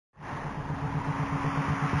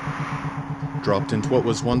Dropped into what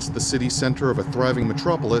was once the city center of a thriving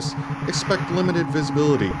metropolis, expect limited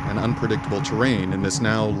visibility and unpredictable terrain in this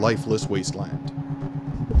now lifeless wasteland.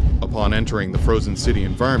 Upon entering the frozen city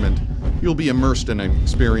environment, you'll be immersed in an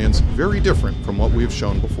experience very different from what we have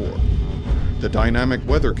shown before. The dynamic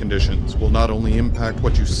weather conditions will not only impact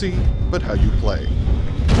what you see, but how you play.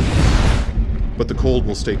 But the cold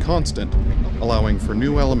will stay constant, allowing for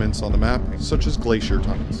new elements on the map, such as glacier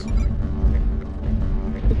tunnels.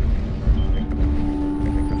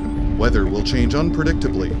 Weather will change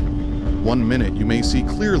unpredictably. One minute you may see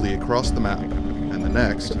clearly across the map, and the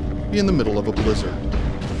next, be in the middle of a blizzard.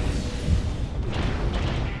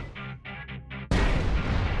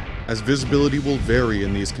 As visibility will vary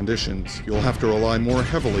in these conditions, you'll have to rely more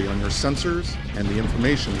heavily on your sensors and the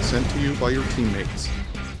information sent to you by your teammates.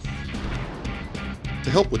 To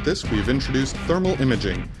help with this, we have introduced thermal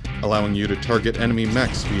imaging, allowing you to target enemy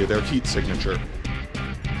mechs via their heat signature.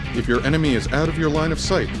 If your enemy is out of your line of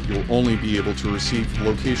sight, you'll only be able to receive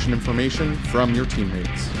location information from your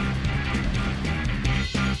teammates.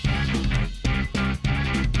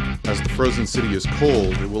 As the frozen city is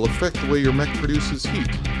cold, it will affect the way your mech produces heat.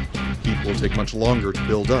 Heat will take much longer to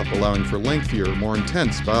build up, allowing for lengthier, more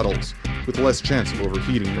intense battles, with less chance of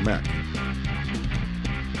overheating your mech.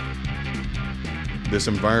 This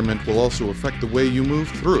environment will also affect the way you move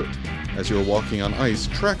through it. As you're walking on ice,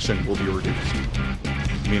 traction will be reduced,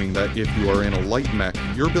 meaning that if you are in a light mech,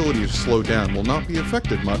 your ability to slow down will not be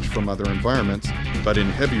affected much from other environments, but in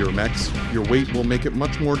heavier mechs, your weight will make it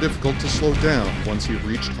much more difficult to slow down once you've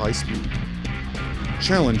reached high speed.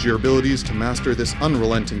 Challenge your abilities to master this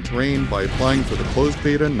unrelenting terrain by applying for the closed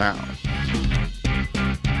beta now.